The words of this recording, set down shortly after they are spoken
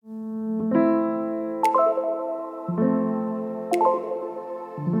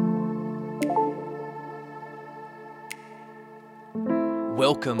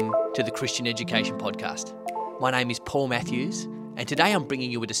welcome to the Christian Education Podcast. My name is Paul Matthews, and today I'm bringing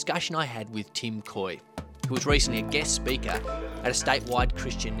you a discussion I had with Tim Caughey, who was recently a guest speaker at a statewide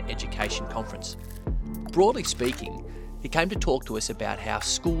Christian education conference. Broadly speaking, he came to talk to us about how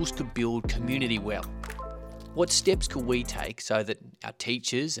schools could build community well. What steps could we take so that our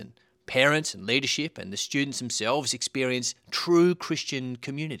teachers and parents and leadership and the students themselves experience true Christian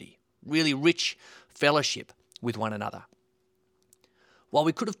community, really rich fellowship with one another? While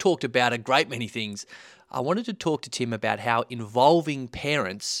we could have talked about a great many things, I wanted to talk to Tim about how involving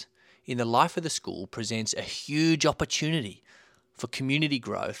parents in the life of the school presents a huge opportunity for community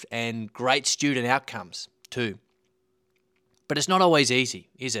growth and great student outcomes too. But it's not always easy,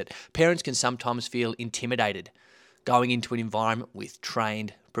 is it? Parents can sometimes feel intimidated going into an environment with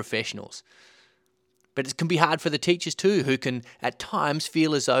trained professionals. But it can be hard for the teachers too, who can at times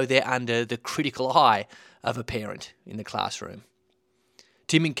feel as though they're under the critical eye of a parent in the classroom.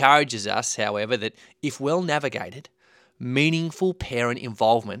 Tim encourages us, however, that if well navigated, meaningful parent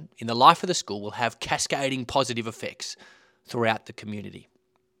involvement in the life of the school will have cascading positive effects throughout the community.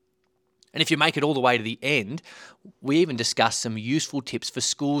 And if you make it all the way to the end, we even discuss some useful tips for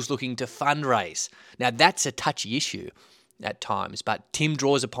schools looking to fundraise. Now, that's a touchy issue at times, but Tim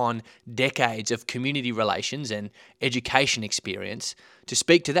draws upon decades of community relations and education experience to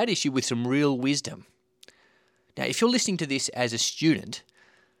speak to that issue with some real wisdom. Now, if you're listening to this as a student,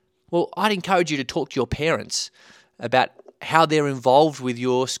 well, I'd encourage you to talk to your parents about how they're involved with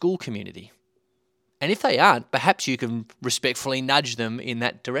your school community. And if they aren't, perhaps you can respectfully nudge them in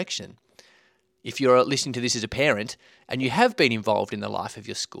that direction. If you're listening to this as a parent and you have been involved in the life of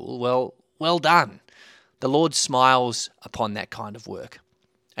your school, well done. The Lord smiles upon that kind of work.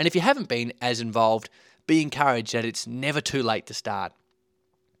 And if you haven't been as involved, be encouraged that it's never too late to start.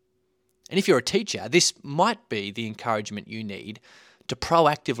 And if you're a teacher, this might be the encouragement you need to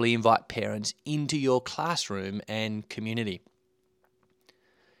proactively invite parents into your classroom and community.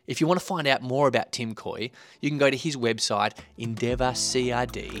 If you want to find out more about Tim Caughey, you can go to his website,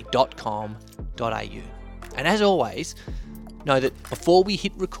 endeavourcrd.com.au. And as always, know that before we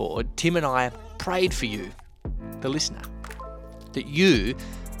hit record, Tim and I prayed for you, the listener, that you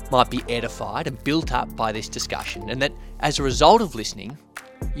might be edified and built up by this discussion, and that as a result of listening,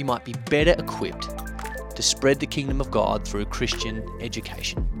 you might be better equipped to spread the kingdom of God through Christian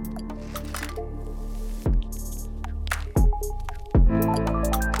education.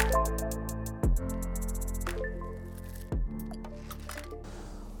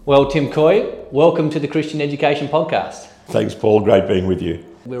 Well, Tim Caughey, welcome to the Christian Education Podcast. Thanks, Paul. Great being with you.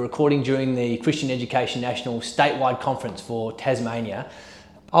 We're recording during the Christian Education National statewide conference for Tasmania.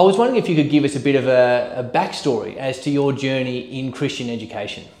 I was wondering if you could give us a bit of a backstory as to your journey in Christian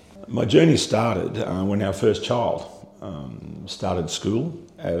education. My journey started when our first child started school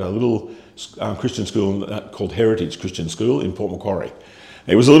at a little Christian school called Heritage Christian School in Port Macquarie.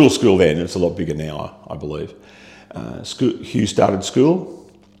 It was a little school then, it's a lot bigger now, I believe. Hugh started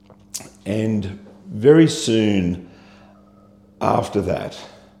school, and very soon after that,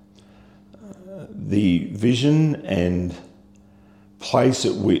 the vision and place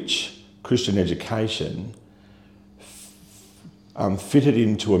at which Christian education fitted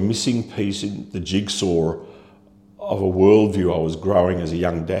into a missing piece in the jigsaw of a worldview I was growing as a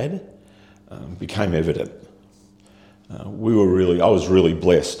young dad became evident. I was really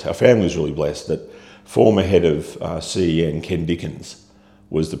blessed, our family was really blessed that former head of CEN, Ken Dickens,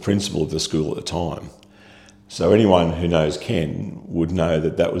 was the principal of the school at the time. So anyone who knows Ken would know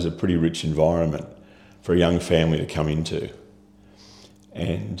that that was a pretty rich environment for a young family to come into.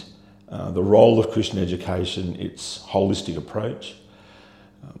 And the role of Christian education, its holistic approach,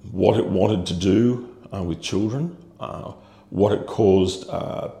 what it wanted to do with children, what it caused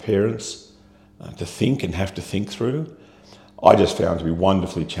parents to think and have to think through, I just found to be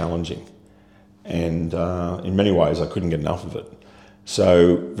wonderfully challenging. And in many ways, I couldn't get enough of it.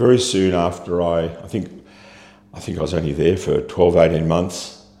 So very soon after I think I was only there for 12, 18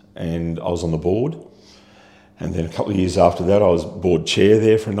 months, and I was on the board. And then a couple of years after that, I was board chair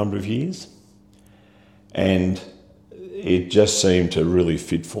there for a number of years. And it just seemed to really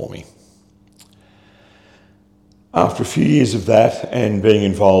fit for me. After a few years of that and being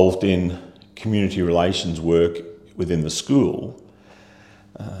involved in community relations work within the school,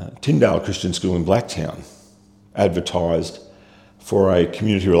 Tyndale Christian School in Blacktown advertised for a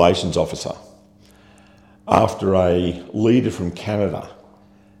community relations officer after a leader from Canada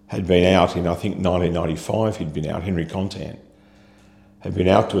had been out in, I think, 1995, he'd been out, Henry Contant, had been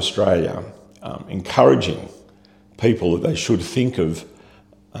out to Australia encouraging people that they should think of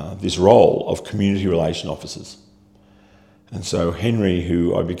this role of community relation officers. And so Henry,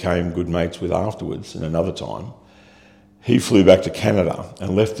 who I became good mates with afterwards in another time, he flew back to Canada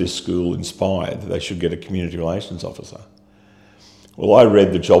and left this school inspired that they should get a community relations officer. Well, I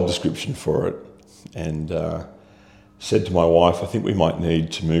read the job description for it and said to my wife, I think we might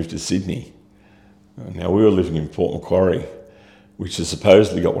need to move to Sydney. Now, we were living in Port Macquarie, which has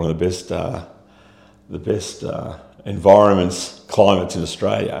supposedly got one of the best environments, climates in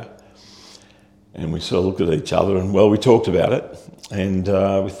Australia. And we sort of looked at each other and, well, we talked about it and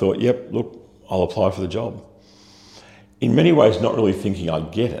we thought, yep, look, I'll apply for the job. In many ways, not really thinking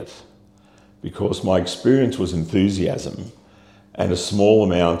I'd get it, because my experience was enthusiasm and a small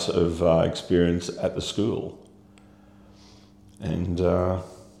amount of experience at the school. And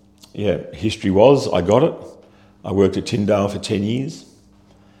history was, I got it. I worked at Tyndale for 10 years.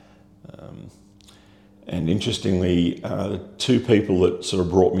 And interestingly, the two people that sort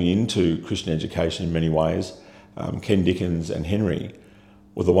of brought me into Christian education in many ways, Ken Dickens and Henry,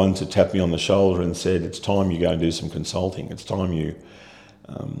 were the ones that tapped me on the shoulder and said, it's time you go and do some consulting. It's time you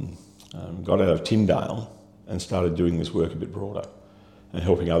got out of Tyndale and started doing this work a bit broader and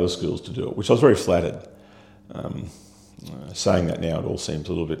helping other schools to do it, which I was very flattered. Saying that now, it all seems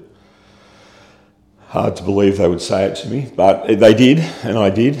a little bit hard to believe they would say it to me, but they did, and I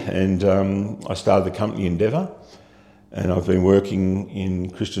did, and I started the company Endeavour, and I've been working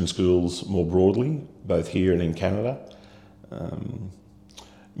in Christian schools more broadly, both here and in Canada,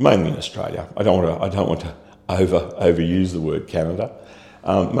 mainly in Australia. I don't want to overuse the word Canada,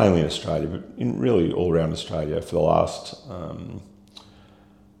 mainly in Australia, but really all around Australia for the last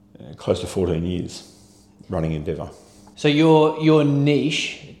close to 14 years running Endeavour. So your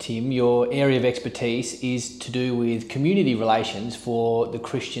niche, Tim, your area of expertise is to do with community relations for the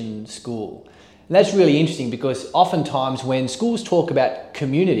Christian school. And that's really interesting because oftentimes when schools talk about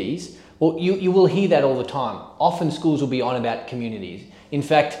communities, well, you will hear that all the time. Often schools will be on about communities. In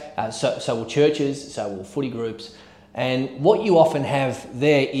fact, so will churches, so will footy groups. And what you often have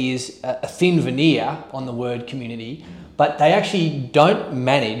there is a thin veneer on the word community, but they actually don't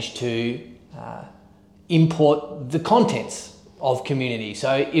manage to import the contents of community.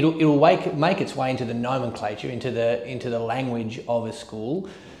 So it'll make its way into the nomenclature, into the language of a school,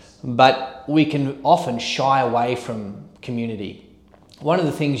 but we can often shy away from community. One of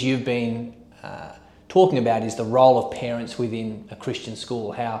the things you've been talking about is the role of parents within a Christian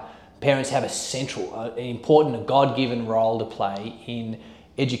school, how parents have a central, an important, a God-given role to play in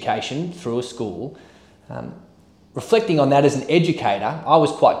education through a school. Reflecting on that as an educator, I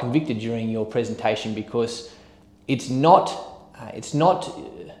was quite convicted during your presentation because it's not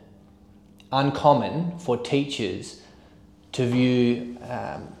uncommon for teachers to view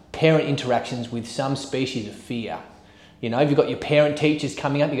parent interactions with some species of fear. You know, if you've got your parent teachers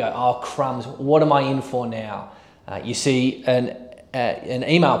coming up, you go, oh crumbs, what am I in for now? You see an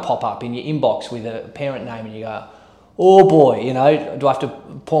email pop up in your inbox with a parent name and you go, oh boy, you know, do I have to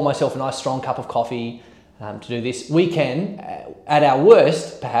pour myself a nice strong cup of coffee to do this? We can, at our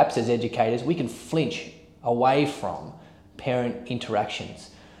worst, perhaps as educators, we can flinch away from parent interactions.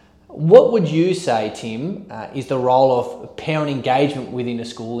 What would you say, Tim, is the role of parent engagement within a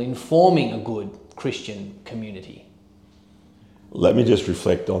school in forming a good Christian community? Let me just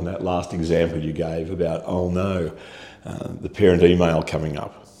reflect on that last example you gave about, oh no, the parent email coming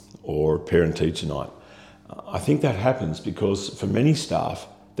up or parent-teacher night. I think that happens because for many staff,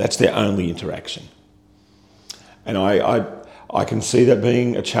 that's their only interaction. And I can see that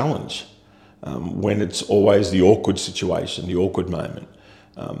being a challenge when it's always the awkward situation, the awkward moment.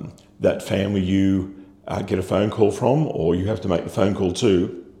 That family you get a phone call from, or you have to make the phone call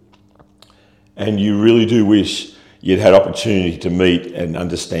to, and you really do wish you'd had opportunity to meet and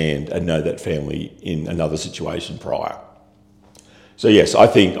understand and know that family in another situation prior. So yes, I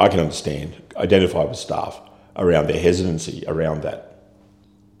think I can understand, identify with staff around their hesitancy around that.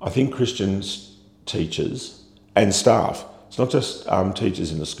 I think Christians, teachers and staff, it's not just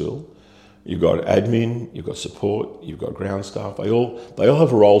teachers in the school, you've got admin, you've got support, you've got ground staff, they all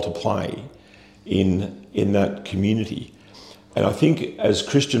have a role to play in that community. And I think as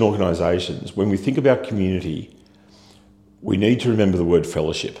Christian organisations, when we think about community, we need to remember the word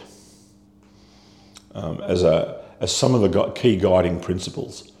fellowship as some of the key guiding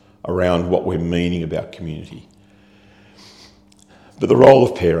principles around what we're meaning about community. But the role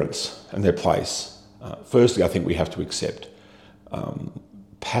of parents and their place. Firstly, I think we have to accept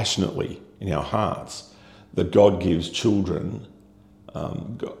passionately in our hearts that God gives children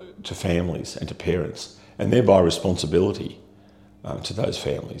to families and to parents, and thereby responsibility to those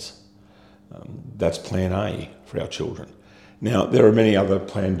families. That's plan A for our children. Now, there are many other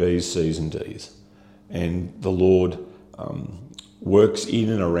plan Bs, Cs and Ds, and the Lord works in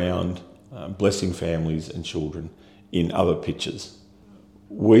and around blessing families and children in other pictures.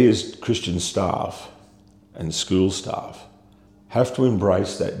 We as Christian staff and school staff have to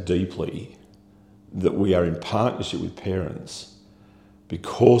embrace that deeply, that we are in partnership with parents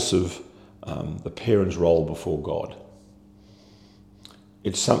because of the parent's role before God.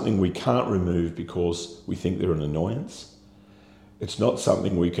 It's something we can't remove because we think they're an annoyance. It's not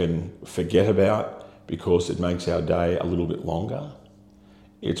something we can forget about because it makes our day a little bit longer.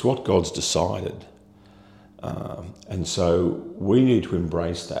 It's what God's decided. And so we need to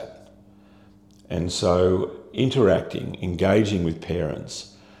embrace that. And so engaging with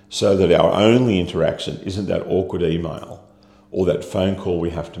parents so that our only interaction isn't that awkward email or that phone call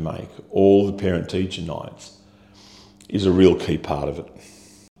we have to make, all the parent-teacher nights, is a real key part of it.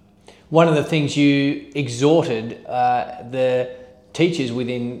 One of the things you exhorted the teachers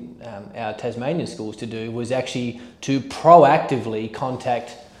within our Tasmanian schools to do was actually to proactively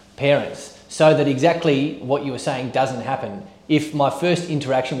contact parents so that exactly what you were saying doesn't happen. If my first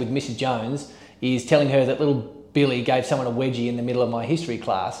interaction with Mrs. Jones is telling her that little Billy gave someone a wedgie in the middle of my history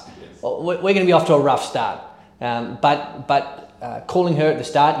class, well, we're going to be off to a rough start. But calling her at the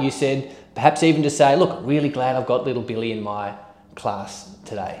start, you said perhaps even to say, look, really glad I've got little Billy in my class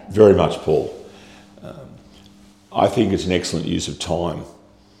today. Very much, Paul. I think it's an excellent use of time.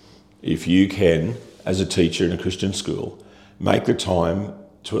 If you can, as a teacher in a Christian school, make the time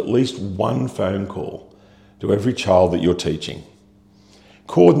to at least one phone call to every child that you're teaching.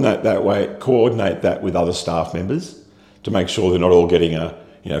 Coordinate that with other staff members to make sure they're not all getting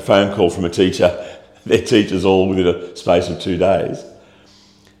a phone call from a teacher, their teachers all within a space of 2 days.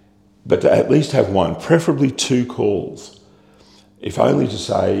 But to at least have one, preferably 2 calls, if only to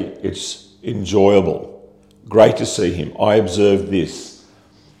say it's enjoyable, great to see him, I observed this,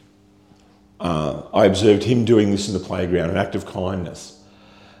 I observed him doing this in the playground, an act of kindness.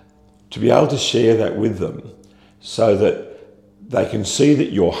 To be able to share that with them so that they can see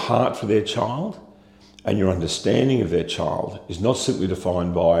that your heart for their child and your understanding of their child is not simply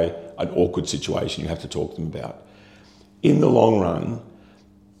defined by an awkward situation you have to talk to them about. In the long run,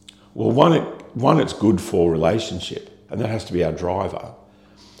 well, one, it's good for relationship, and that has to be our driver.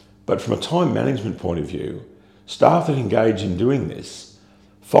 But from a time management point of view, staff that engage in doing this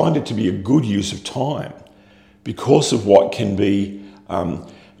find it to be a good use of time because of what can be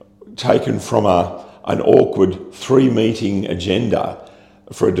taken from an awkward 3-meeting agenda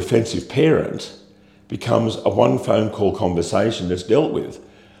for a defensive parent becomes a 1 phone call conversation that's dealt with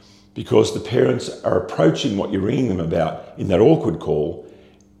because the parents are approaching what you're ringing them about in that awkward call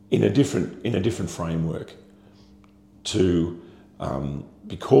in a different framework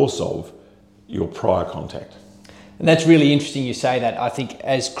because of your prior contact. And that's really interesting you say that. I think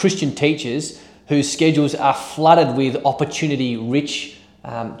as Christian teachers whose schedules are flooded with opportunity-rich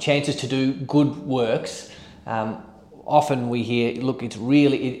chances to do good works, often we hear, look,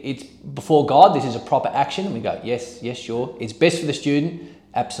 it's before God, this is a proper action. And we go, yes, sure. It's best for the student.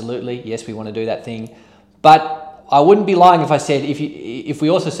 Absolutely. Yes, we want to do that thing. But I wouldn't be lying if I said, if we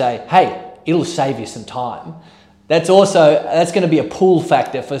also say, hey, it'll save you some time. That's going to be a pull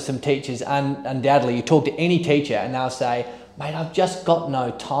factor for some teachers. Undoubtedly, you talk to any teacher and they'll say, mate, I've just got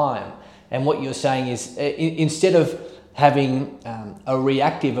no time. And what you're saying is, instead of having a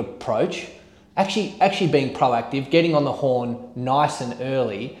reactive approach, actually being proactive, getting on the horn nice and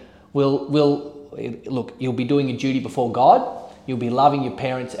early, look, you'll be doing your duty before God. You'll be loving your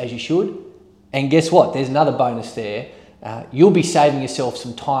parents as you should. And guess what? There's another bonus there. You'll be saving yourself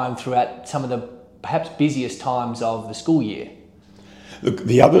some time throughout some of the perhaps busiest times of the school year. Look,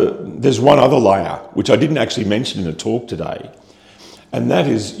 there's one other layer, which I didn't actually mention in the talk today, and that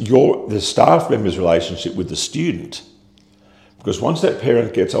is the staff member's relationship with the student. Because once that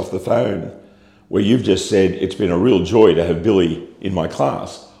parent gets off the phone, where you've just said, it's been a real joy to have Billy in my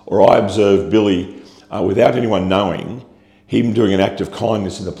class, or I observed Billy without anyone knowing, him doing an act of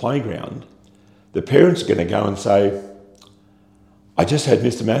kindness in the playground, the parent's going to go and say, I just had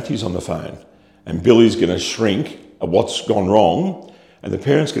Mr. Matthews on the phone, and Billy's going to shrink at what's gone wrong, and the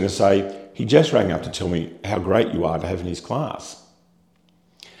parent's going to say, he just rang up to tell me how great you are to have in his class.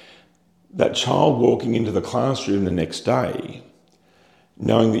 That child walking into the classroom the next day,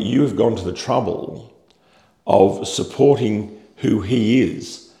 knowing that you have gone to the trouble of supporting who he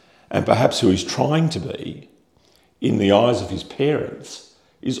is, and perhaps who he's trying to be, in the eyes of his parents,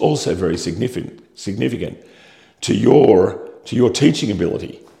 is also very significant to your teaching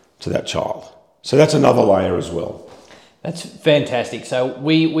ability to that child. So that's another layer as well. That's fantastic. So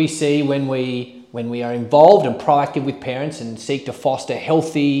we see when we are involved and proactive with parents and seek to foster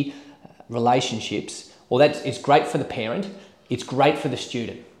healthy relationships, Well, it's great for the parent, it's great for the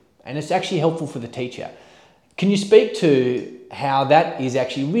student, and it's actually helpful for the teacher. Can you speak to how that is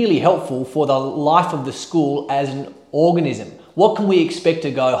actually really helpful for the life of the school as an organism? What can we expect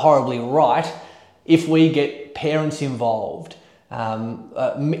to go horribly right if we get parents involved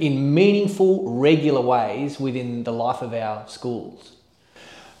in meaningful, regular ways within the life of our schools?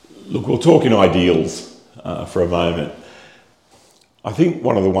 Look, we'll talk in ideals for a moment. I think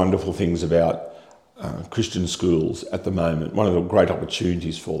one of the wonderful things about Christian schools at the moment, one of the great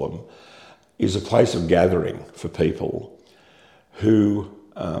opportunities for them, is a place of gathering for people who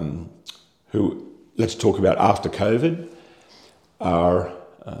let's talk about after COVID, are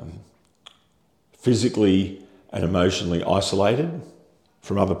physically and emotionally isolated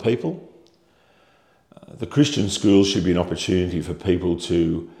from other people. The Christian schools should be an opportunity for people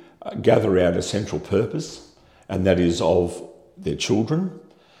to gather around a central purpose, and that is of their children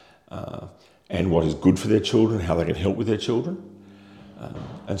and what is good for their children, how they can help with their children.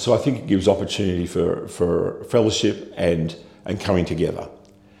 And so I think it gives opportunity for fellowship and coming together.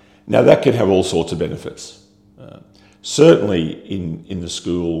 Now that can have all sorts of benefits. Certainly in the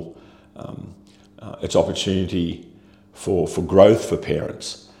school, it's opportunity for growth for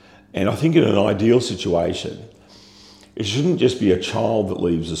parents. And I think in an ideal situation, it shouldn't just be a child that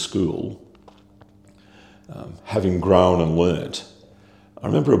leaves a school having grown and learnt. I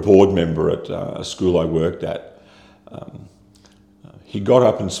remember a board member at a school I worked at. He got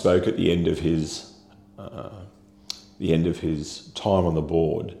up and spoke at the end of his time on the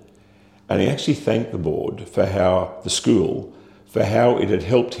board, and he actually thanked the board for how it had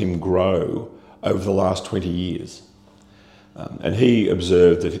helped him grow over the last 20 years. And he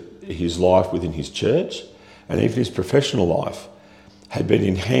observed that his life within his church and even his professional life had been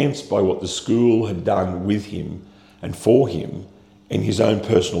enhanced by what the school had done with him and for him in his own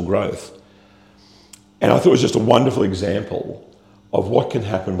personal growth. And I thought it was just a wonderful example of what can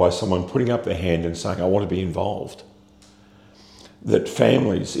happen by someone putting up their hand and saying, I want to be involved. That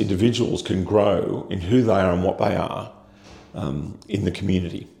families, individuals can grow in who they are and what they are in the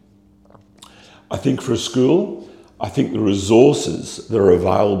community. I think for a school, I think the resources that are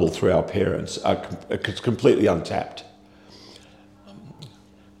available through our parents are completely untapped.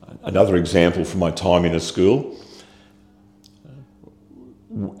 Another example from my time in a school,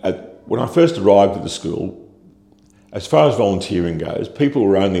 when I first arrived at the school, as far as volunteering goes, people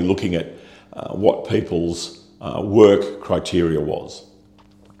were only looking at what people's work criteria was.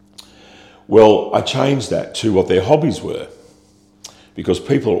 Well, I changed that to what their hobbies were, because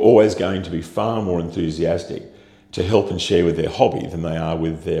people are always going to be far more enthusiastic to help and share with their hobby than they are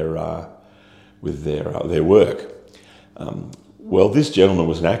with their work. Well, this gentleman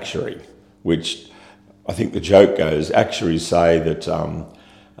was an actuary, which I think the joke goes, actuaries say that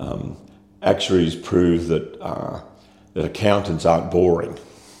actuaries prove that accountants aren't boring.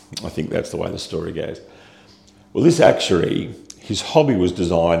 I think that's the way the story goes. Well, this actuary, his hobby was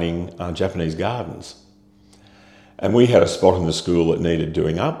designing Japanese gardens. And we had a spot in the school that needed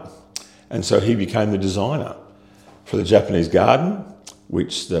doing up. And so he became the designer for the Japanese garden,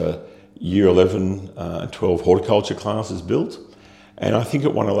 which the Year 11 and 12 horticulture classes built. And I think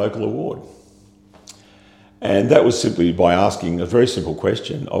it won a local award. And that was simply by asking a very simple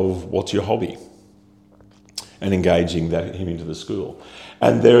question of what's your hobby? And engaging him into the school.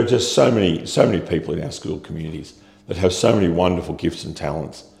 And there are just so many people in our school communities that have so many wonderful gifts and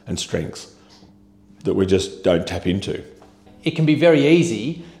talents and strengths that we just don't tap into. It can be very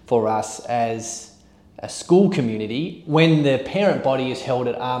easy for us as a school community, when the parent body is held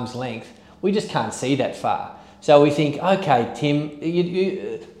at arm's length, we just can't see that far. So we think, okay, Tim,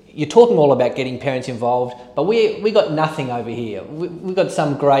 you're talking all about getting parents involved, but we got nothing over here. We've got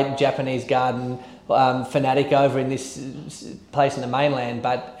some great Japanese garden fanatic over in this place in the mainland,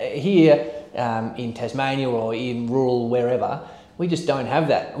 but here in Tasmania or in rural wherever, we just don't have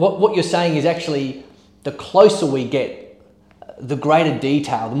that. What you're saying is actually the closer we get, the greater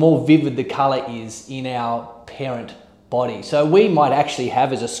detail, the more vivid the colour is in our parent body. So we might actually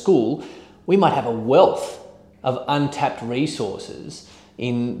have, as a school, we might have a wealth of untapped resources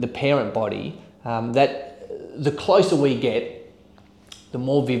in the parent body that the closer we get, the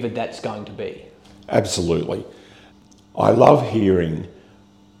more vivid that's going to be. Absolutely. I love hearing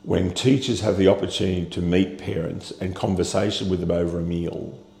when teachers have the opportunity to meet parents and conversation with them over a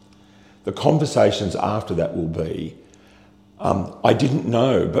meal. The conversations after that will be, I didn't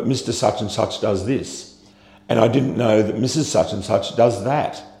know, but Mr. Such and Such does this. And I didn't know that Mrs. Such and Such does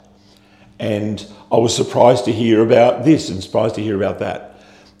that. And I was surprised to hear about this and surprised to hear about that.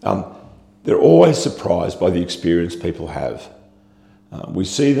 They're always surprised by the experience people have. We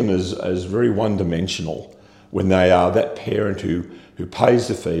see them as very one-dimensional when they are that parent who pays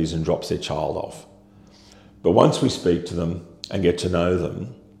the fees and drops their child off. But once we speak to them and get to know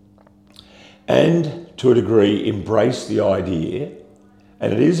them, and to a degree embrace the idea,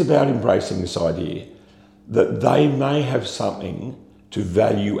 and it is about embracing this idea, that they may have something to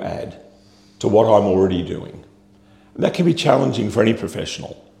value add to what I'm already doing. And that can be challenging for any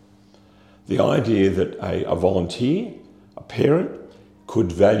professional. The idea that a volunteer, a parent,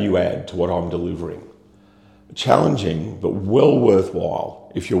 could value add to what I'm delivering. Challenging, but well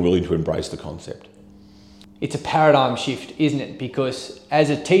worthwhile if you're willing to embrace the concept. It's a paradigm shift, isn't it? Because as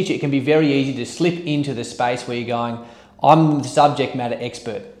a teacher, it can be very easy to slip into the space where you're going, I'm the subject matter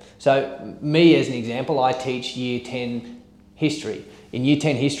expert. So me, as an example, I teach Year 10 history. In Year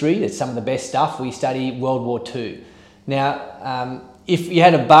 10 history, that's some of the best stuff. We study World War II. Now, if you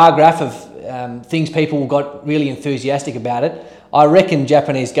had a bar graph of things people got really enthusiastic about it, I reckon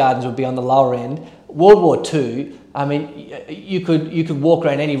Japanese gardens would be on the lower end. World War II, I mean, you could walk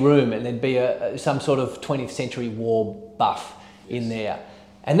around any room and there'd be some sort of 20th century war buff in there.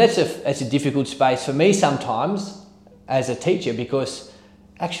 And that's a difficult space for me sometimes as a teacher, because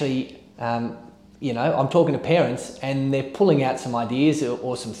actually, I'm talking to parents and they're pulling out some ideas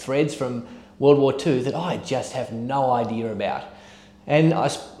or some threads from World War II that I just have no idea about. And I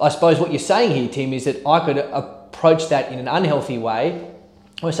suppose what you're saying here, Tim, is that I could approach that in an unhealthy way.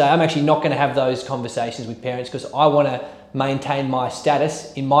 I say I'm actually not going to have those conversations with parents because I want to maintain my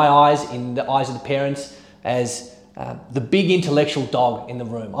status in my eyes, in the eyes of the parents, as the big intellectual dog in the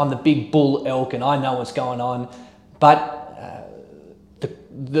room. I'm the big bull elk and I know what's going on. But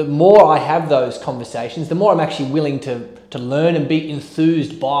the more I have those conversations, the more I'm actually willing to learn and be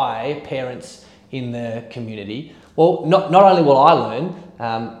enthused by parents in the community. Well, not only will I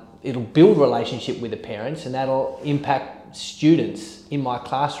learn, it'll build relationship with the parents, and that'll impact students in my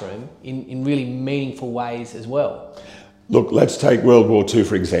classroom in really meaningful ways as well. Look, let's take World War II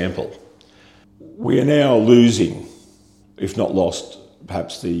for example. We are now losing, if not lost,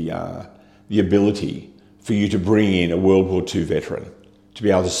 perhaps the ability for you to bring in a World War II veteran to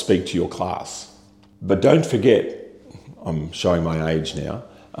be able to speak to your class. But don't forget, I'm showing my age now,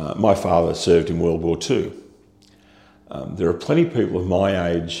 my father served in World War II. There are plenty of people of my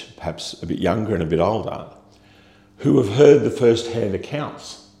age, perhaps a bit younger and a bit older, who have heard the first-hand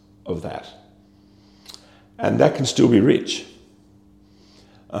accounts of that. And that can still be rich.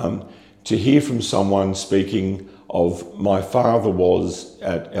 To hear from someone speaking of, my father was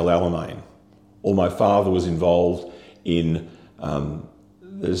at El Alamein, or my father was involved in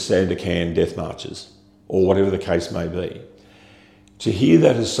the Sandakan death marches, or whatever the case may be. To hear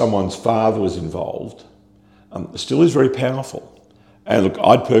that as someone's father was involved still is very powerful. And look,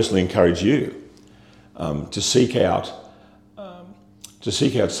 I'd personally encourage you to seek out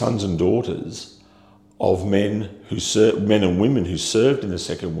sons and daughters of men and women who served in the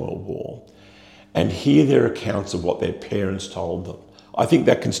Second World War, and hear their accounts of what their parents told them. I think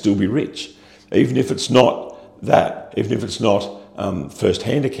that can still be rich, even if it's not that, even if it's not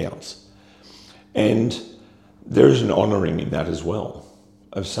first-hand accounts. And there is an honouring in that as well,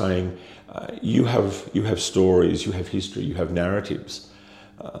 of saying you have stories, you have history, you have narratives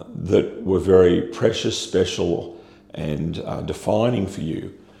that were very precious, special, and defining for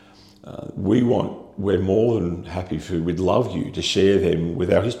you. We're more than happy we'd love you to share them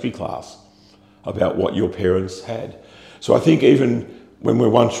with our history class about what your parents had. So I think even when we're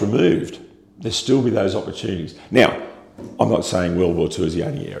once removed, there'll still be those opportunities. Now, I'm not saying World War II is the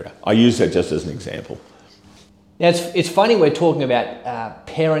only area. I use that just as an example. Now, it's funny we're talking about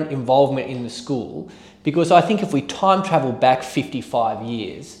parent involvement in the school, because I think if we time travel back 55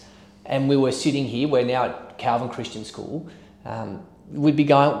 years and we were sitting here, we're now at Calvin Christian School, we'd be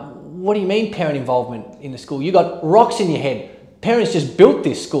going, what do you mean parent involvement in the school? You got rocks in your head. Parents just built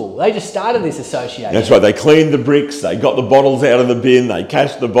this school. They just started this association. That's right. They cleaned the bricks. They got the bottles out of the bin. They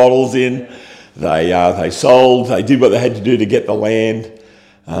cashed the bottles in. They sold. They did what they had to do to get the land.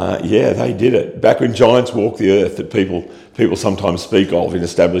 They did it. Back when giants walked the earth that people sometimes speak of in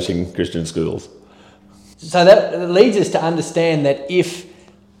establishing Christian schools. So that leads us to understand that if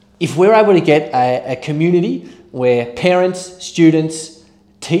we're able to get a community where parents, students,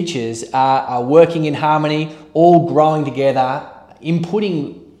 teachers are working in harmony, all growing together,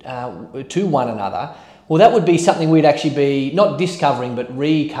 inputting to one another, well, that would be something we'd actually be not discovering but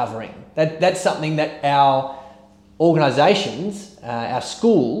recovering. That's something that our organisations, our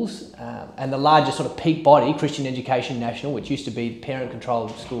schools, and the largest sort of peak body, Christian Education National, which used to be Parent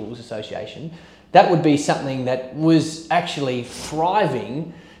Controlled Schools Association, that would be something that was actually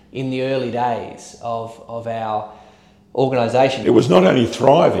thriving in the early days of our organisation. It was not only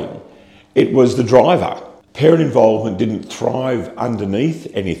thriving, it was the driver. Parent involvement didn't thrive underneath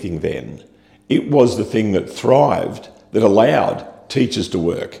anything then. It was the thing that thrived, that allowed teachers to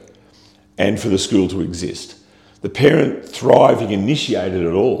work and for the school to exist. The parent thriving initiated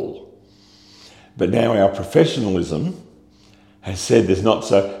it all. But now our professionalism has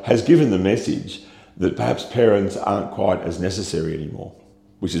given the message that perhaps parents aren't quite as necessary anymore,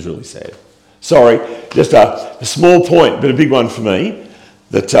 which is really sad. Sorry, just a small point, but a big one for me,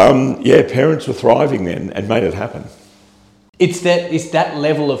 that parents were thriving then and made it happen. It's that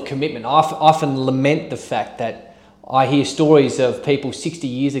level of commitment. I often lament the fact that I hear stories of people 60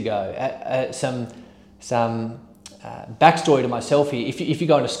 years ago, some backstory to myself here. If you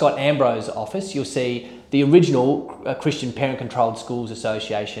go into Scott Ambrose's office, you'll see the original Christian Parent-Controlled Schools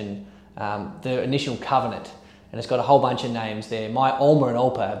Association, the initial covenant, and it's got a whole bunch of names there. My Alma and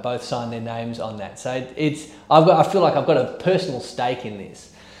Alpa have both signed their names on that. So I feel like I've got a personal stake in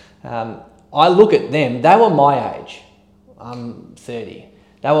this. I look at them, they were my age. I'm 30.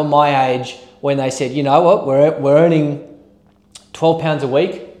 They were my age when they said, you know what, we're earning £12 a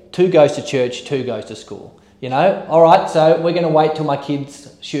week, 2 goes to church, 2 goes to school. You know, all right, so we're going to wait till my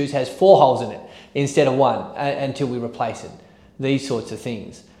kid's shoes has 4 holes in it instead of 1 until we replace it. These sorts of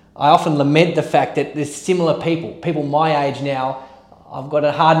things. I often lament the fact that there's similar people my age now, I've got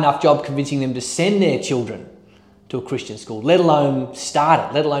a hard enough job convincing them to send their children to a Christian school, let alone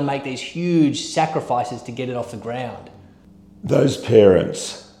start it, let alone make these huge sacrifices to get it off the ground. Those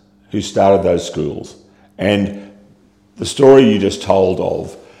parents who started those schools, and the story you just told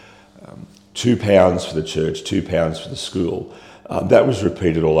of £2 for the church, £2 for the school, that was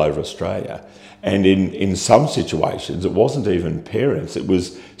repeated all over Australia. And in some situations, it wasn't even parents, it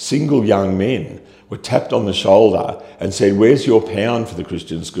was single young men were tapped on the shoulder and said, where's your pound for the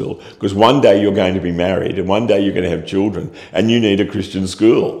Christian school? Because one day you're going to be married and one day you're going to have children and you need a Christian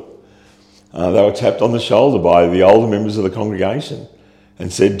school. They were tapped on the shoulder by the older members of the congregation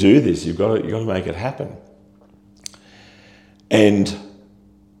and said, do this, you've got to make it happen. And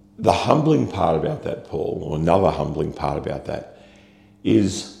the humbling part about that, Paul, or another humbling part about that,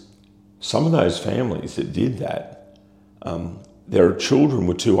 is some of those families that did that, their children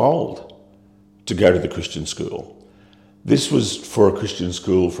were too old to go to the Christian school. This was for a Christian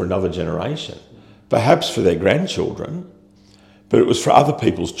school for another generation, perhaps for their grandchildren, but it was for other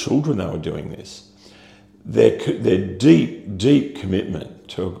people's children they were doing this. Their deep, deep commitment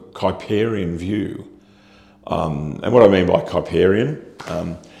to a Kuyperian view, and what I mean by Kuyperian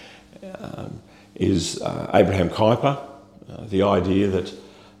is Abraham Kuyper, the idea that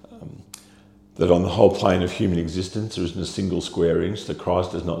on the whole plane of human existence there isn't a single square inch that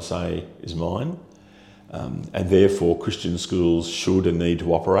Christ does not say is mine, and therefore Christian schools should and need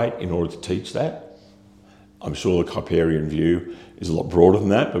to operate in order to teach that. I'm sure the Kuyperian view is a lot broader than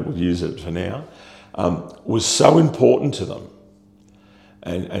that, but we'll use it for now, was so important to them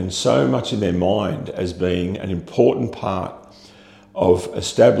and so much in their mind as being an important part of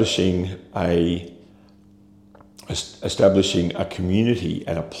establishing a community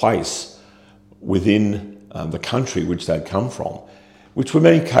and a place within the country which they'd come from, which were in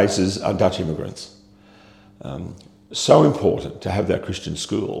many cases are Dutch immigrants. So important to have that Christian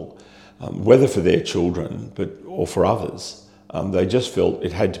school, whether for their children or for others. They just felt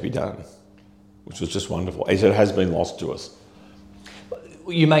it had to be done, which was just wonderful, as it has been lost to us.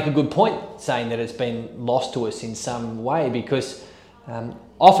 You make a good point saying that it's been lost to us in some way, because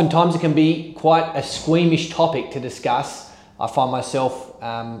oftentimes it can be quite a squeamish topic to discuss. I find myself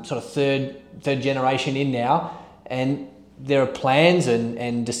sort of third generation in now, and there are plans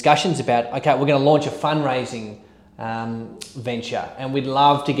and discussions about, okay, we're going to launch a fundraising venture and we'd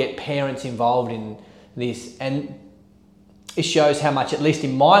love to get parents involved in this. And it shows how much, at least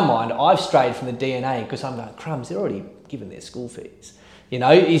in my mind, I've strayed from the DNA, because I'm going, crumbs, they're already given their school fees. You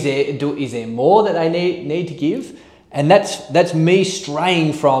know, is there more that they need to give? And that's me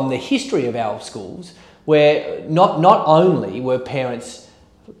straying from the history of our schools, where not only were parents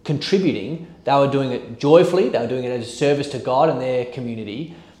contributing, they were doing it joyfully, they were doing it as a service to God and their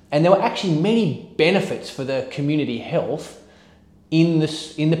community, and there were actually many benefits for the community health in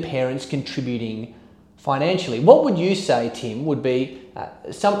the parents contributing financially. What would you say, Tim, would be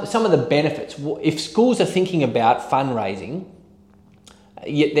some of the benefits if schools are thinking about fundraising,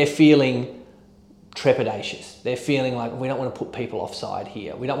 yet they're feeling trepidatious? They're feeling like, we don't want to put people offside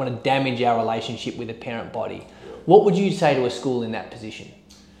here. We don't want to damage our relationship with the parent body. What would you say to a school in that position?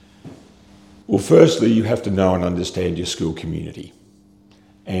 Well, firstly, you have to know and understand your school community,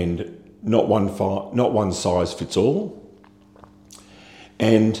 and not one size fits all.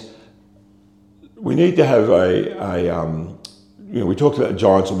 And We need to have we talked about the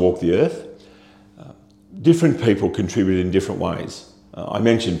giants that walk the earth. Different people contribute in different ways. I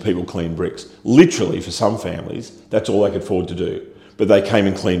mentioned people clean bricks. Literally, for some families, that's all they could afford to do. But they came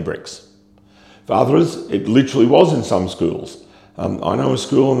and cleaned bricks. For others, it literally was in some schools. I know a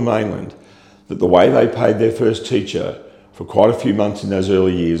school on the mainland that the way they paid their first teacher for quite a few months in those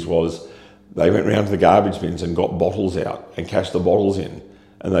early years was they went round to the garbage bins and got bottles out and cashed the bottles in,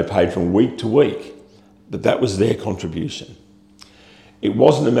 and they paid from week to week. But that was their contribution. It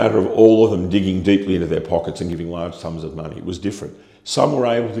wasn't a matter of all of them digging deeply into their pockets and giving large sums of money. It was different. Some were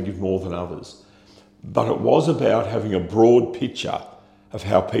able to give more than others. But it was about having a broad picture of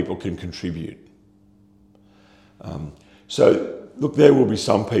how people can contribute. So, look, there will be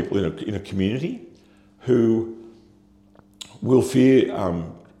some people in a community who will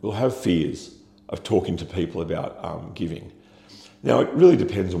have fears of talking to people about giving. Now, it really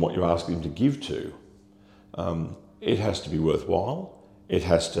depends on what you're asking them to give to. It has to be worthwhile. It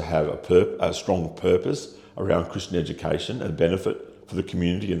has to have a strong purpose around Christian education and benefit for the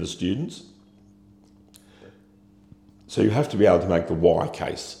community and the students. So you have to be able to make the why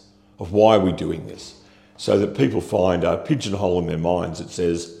case of why we're doing this, so that people find a pigeonhole in their minds that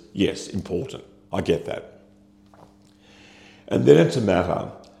says, yes, important, I get that. And then it's a matter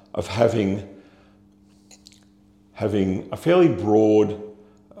of having a fairly broad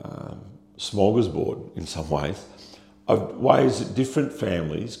smorgasbord in some ways, of ways that different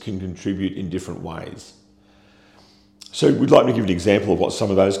families can contribute in different ways. So we'd like to give an example of what some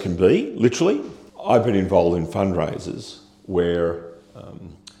of those can be, literally. I've been involved in fundraisers where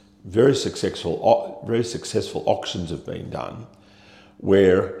very successful auctions have been done,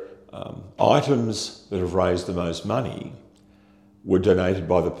 where items that have raised the most money were donated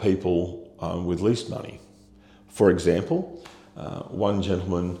by the people with least money. For example, one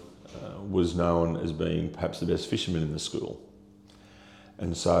gentleman was known as being perhaps the best fisherman in the school.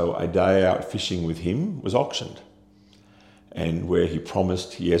 And so a day out fishing with him was auctioned, and where he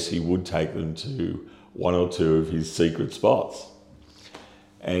promised, yes, he would take them to one or two of his secret spots.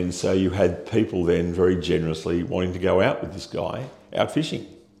 And so you had people then very generously wanting to go out with this guy out fishing.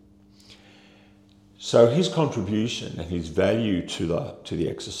 So his contribution and his value to the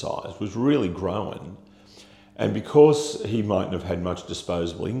exercise was really growing. And because he mightn't have had much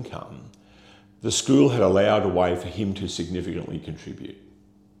disposable income, the school had allowed a way for him to significantly contribute.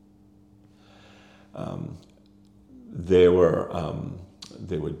 There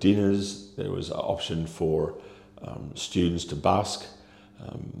were dinners, there was an option for students to busk.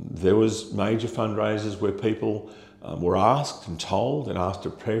 There was major fundraisers where people were asked and told and asked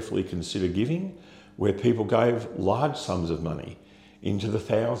to prayerfully consider giving, where people gave large sums of money into the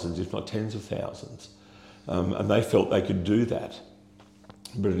thousands, if not tens of thousands. And they felt they could do that.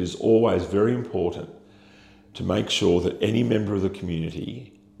 But it is always very important to make sure that any member of the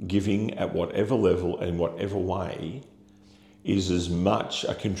community giving at whatever level and whatever way is as much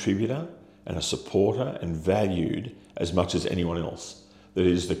a contributor and a supporter and valued as much as anyone else. That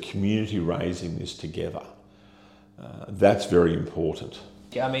is the community raising this together. That's very important.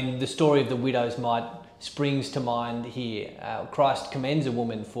 I mean, the story of the widow's mite springs to mind here. Christ commends a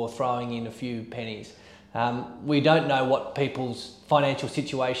woman for throwing in a few pennies. We don't know what people's financial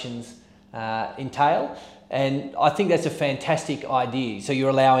situations entail, and I think that's a fantastic idea. So you're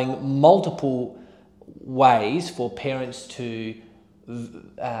allowing multiple ways for parents to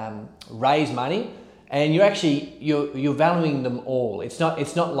raise money, and you're valuing them all. It's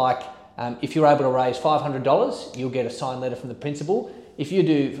not like if you're able to raise $500, you'll get a signed letter from the principal. If you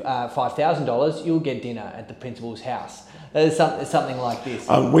do $5,000, you'll get dinner at the principal's house. It's something like this.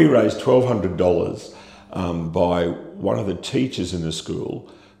 We raised $1,200 by one of the teachers in the school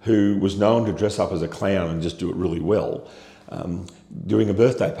who was known to dress up as a clown and just do it really well, doing a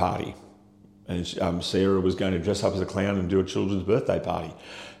birthday party. And Sarah was going to dress up as a clown and do a children's birthday party.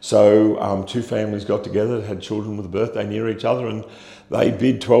 So two families got together that had children with a birthday near each other, and they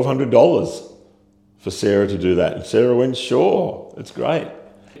bid $1,200 for Sarah to do that. And Sarah went, sure, it's great.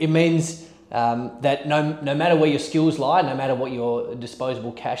 It means that no matter where your skills lie, no matter what your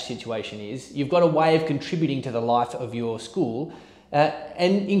disposable cash situation is, you've got a way of contributing to the life of your school.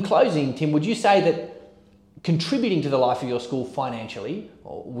 And in closing, Tim, would you say that contributing to the life of your school financially,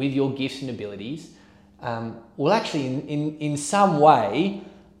 or with your gifts and abilities, will actually in some way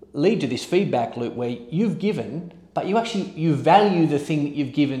lead to this feedback loop where you've given, but you value the thing that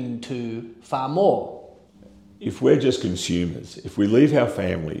you've given to far more? If we're just consumers, if we leave our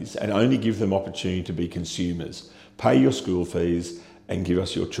families and only give them opportunity to be consumers, pay your school fees and give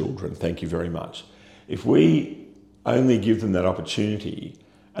us your children, thank you very much. If we only give them that opportunity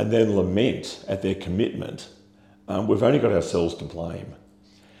and then lament at their commitment, we've only got ourselves to blame.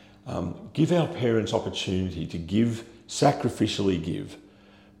 Give our parents opportunity to give, sacrificially give,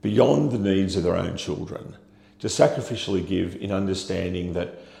 beyond the needs of their own children, to sacrificially give in understanding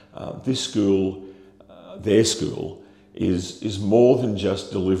that this school, their school, is more than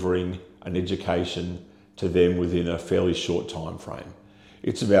just delivering an education to them within a fairly short time frame.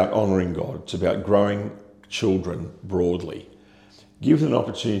 It's about honouring God. It's about growing children broadly. Give them an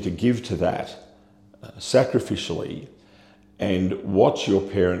opportunity to give to that sacrificially, and watch your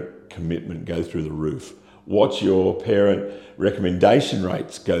parent commitment go through the roof. Watch your parent recommendation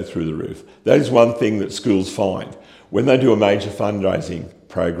rates go through the roof. That is one thing that schools find. When they do a major fundraising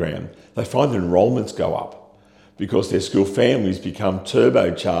program, they find their enrolments go up because their school families become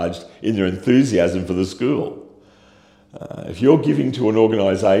turbocharged in their enthusiasm for the school. If you're giving to an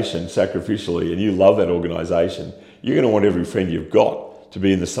organisation sacrificially and you love that organisation, you're going to want every friend you've got to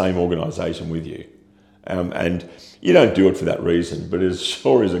be in the same organisation with you. And you don't do it for that reason, but it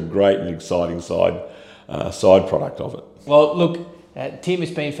sure is a great and exciting side product of it. Well, look, Tim,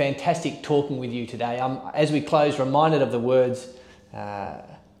 it's been fantastic talking with you today. As we close, reminded of the words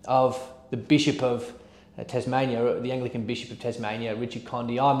of the Bishop of Tasmania, the Anglican Bishop of Tasmania, Richard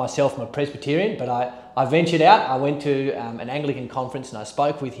Caughey. I myself am a Presbyterian, but I ventured out. I went to an Anglican conference and I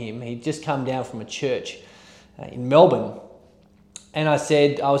spoke with him. He'd just come down from a church in Melbourne. And I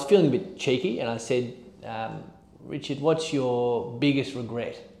was feeling a bit cheeky, and I said, Richard, what's your biggest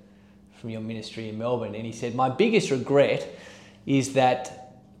regret from your ministry in Melbourne? And he said, my biggest regret is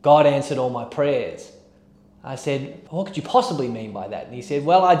that God answered all my prayers. I said, what could you possibly mean by that? And he said,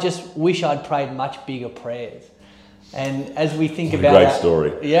 well, I just wish I'd prayed much bigger prayers. And as we think about great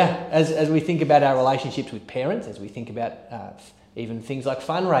story. Yeah, as we think about our relationships with parents, as we think about even things like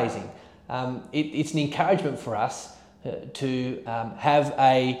fundraising, it's an encouragement for us to have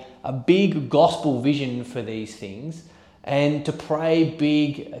a big gospel vision for these things and to pray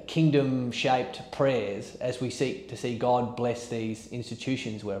big kingdom-shaped prayers as we seek to see God bless these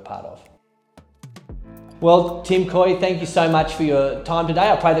institutions we're a part of. Well, Tim Caughey, thank you so much for your time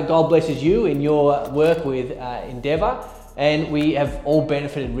today. I pray that God blesses you in your work with Endeavour, and we have all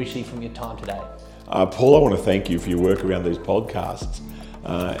benefited richly from your time today. Paul, I want to thank you for your work around these podcasts.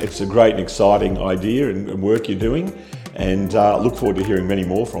 It's a great and exciting idea and work you're doing, and look forward to hearing many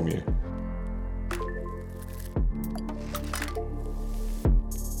more from you.